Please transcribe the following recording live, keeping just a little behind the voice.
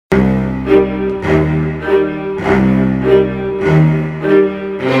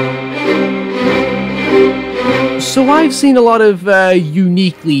So I've seen a lot of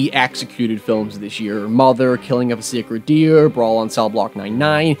uniquely executed films this year. Mother, Killing of a Sacred Deer, Brawl on Cell Block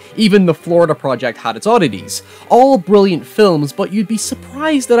 99, even The Florida Project had its oddities. All brilliant films, but you'd be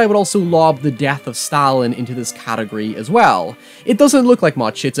surprised that I would also lob The Death of Stalin into this category as well. It doesn't look like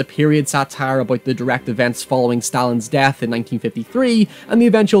much. It's a period satire about the direct events following Stalin's death in 1953 and the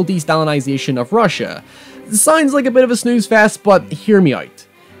eventual de-Stalinization of Russia. Sounds like a bit of a snooze fest, but hear me out.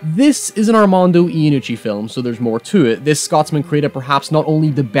 This is an Armando Iannucci film, so there's more to it. This Scotsman created perhaps not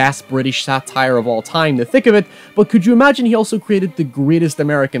only the best British satire of all time, The Thick of It, but could you imagine he also created the greatest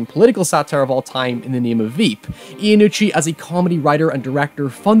American political satire of all time in the name of Veep? Iannucci, as a comedy writer and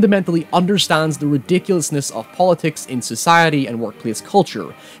director, fundamentally understands the ridiculousness of politics in society and workplace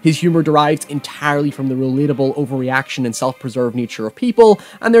culture. His humor derives entirely from the relatable overreaction and self-preserved nature of people,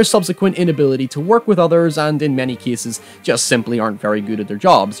 and their subsequent inability to work with others, and in many cases, just simply aren't very good at their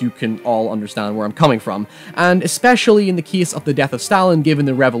jobs. You can all understand where I'm coming from. And especially in the case of The Death of Stalin, given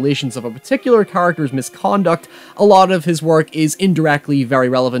the revelations of a particular character's misconduct, a lot of his work is indirectly very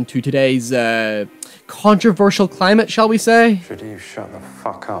relevant to today's, controversial climate, shall we say? Should you shut the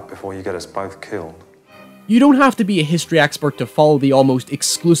fuck up before you get us both killed? You don't have to be a history expert to follow the almost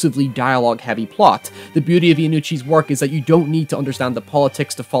exclusively dialogue-heavy plot. The beauty of Iannucci's work is that you don't need to understand the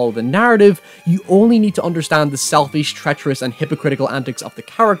politics to follow the narrative, you only need to understand the selfish, treacherous, and hypocritical antics of the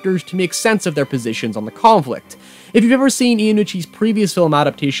characters to make sense of their positions on the conflict. If you've ever seen Iannucci's previous film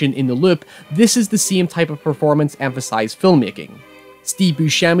adaptation, In the Loop, this is the same type of performance-emphasized filmmaking. Steve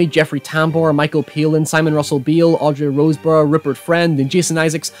Buscemi, Jeffrey Tambor, Michael Palin, Simon Russell Beale, Audrey Roseborough, Rupert Friend, and Jason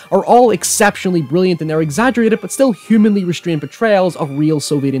Isaacs are all exceptionally brilliant in their exaggerated but still humanly restrained portrayals of real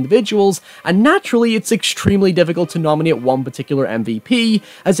Soviet individuals, and naturally it's extremely difficult to nominate one particular MVP,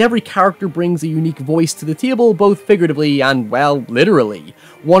 as every character brings a unique voice to the table, both figuratively and, well, literally.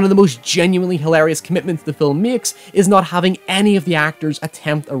 One of the most genuinely hilarious commitments the film makes is not having any of the actors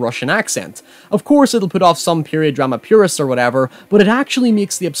attempt a Russian accent. Of course it'll put off some period drama purists or whatever, but it actually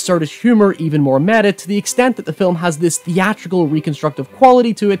makes the absurdist humor even more meta to the extent that the film has this theatrical reconstructive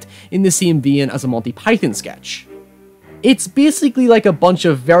quality to it in the same vein as a Monty Python sketch. It's basically like a bunch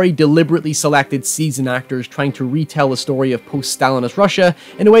of very deliberately selected seasoned actors trying to retell the story of post-Stalinist Russia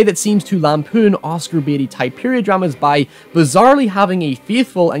in a way that seems to lampoon Oscar-baity type period dramas by bizarrely having a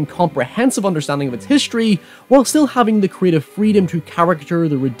faithful and comprehensive understanding of its history, while still having the creative freedom to caricature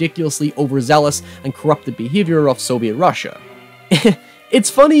the ridiculously overzealous and corrupted behavior of Soviet Russia. It's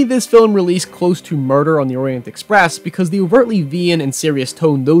funny this film released close to Murder on the Orient Express because the overtly vain and serious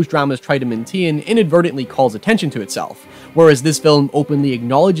tone those dramas try to maintain inadvertently calls attention to itself, whereas this film openly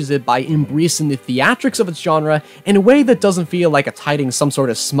acknowledges it by embracing the theatrics of its genre in a way that doesn't feel like it's hiding some sort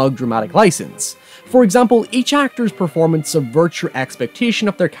of smug dramatic license. For example, each actor's performance subverts your expectation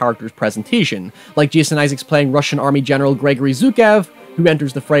of their character's presentation, like Jason Isaacs playing Russian Army General Gregory Zhukev, who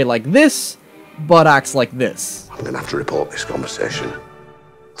enters the fray like this, but acts like this. I'm gonna have to report this conversation.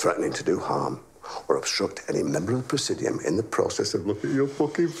 Threatening to do harm or obstruct any member of the Presidium in the process of looking at your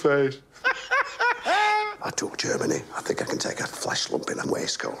fucking face. I took Germany. I think I can take a flesh lump in a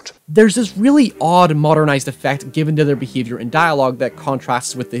waistcoat. There's this really odd modernized effect given to their behavior in dialogue that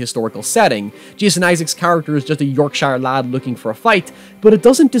contrasts with the historical setting. Jason Isaacs' character is just a Yorkshire lad looking for a fight, but it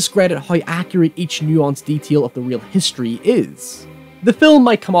doesn't discredit how accurate each nuanced detail of the real history is. The film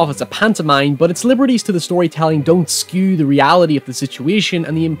might come off as a pantomime, but its liberties to the storytelling don't skew the reality of the situation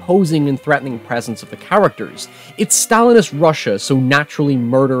and the imposing and threatening presence of the characters. It's Stalinist Russia, so naturally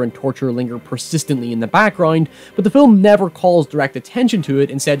murder and torture linger persistently in the background, but the film never calls direct attention to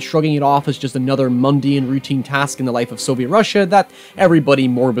it, instead shrugging it off as just another mundane routine task in the life of Soviet Russia that everybody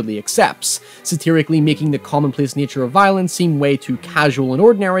morbidly accepts, satirically making the commonplace nature of violence seem way too casual and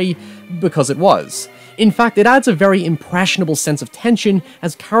ordinary, because it was. In fact, it adds a very impressionable sense of tension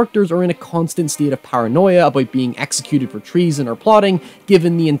as characters are in a constant state of paranoia about being executed for treason or plotting,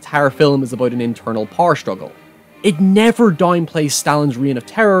 given the entire film is about an internal power struggle. It never downplays Stalin's reign of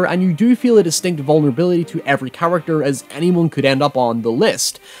terror, and you do feel a distinct vulnerability to every character as anyone could end up on the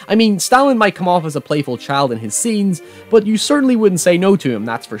list. I mean, Stalin might come off as a playful child in his scenes, but you certainly wouldn't say no to him,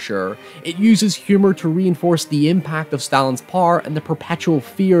 that's for sure. It uses humor to reinforce the impact of Stalin's power and the perpetual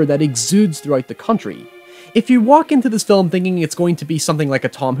fear that exudes throughout the country. If you walk into this film thinking it's going to be something like a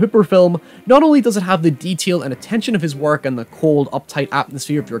Tom Hooper film, not only does it have the detail and attention of his work and the cold, uptight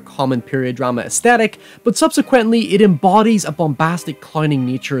atmosphere of your common period drama aesthetic, but subsequently it embodies a bombastic, clowning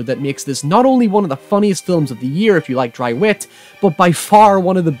nature that makes this not only one of the funniest films of the year if you like dry wit, but by far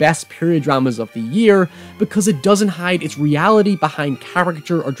one of the best period dramas of the year, because it doesn't hide its reality behind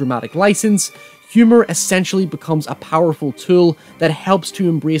caricature or dramatic license. humor essentially becomes a powerful tool that helps to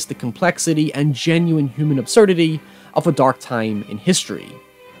embrace the complexity and genuine human absurdity of a dark time in history.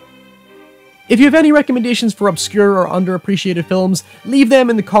 If you have any recommendations for obscure or underappreciated films, leave them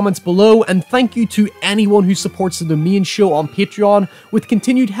in the comments below, and thank you to anyone who supports the main show on Patreon. With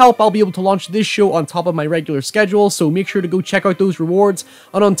continued help, I'll be able to launch this show on top of my regular schedule, so make sure to go check out those rewards.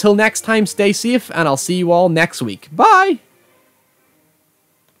 And until next time, stay safe, and I'll see you all next week. Bye!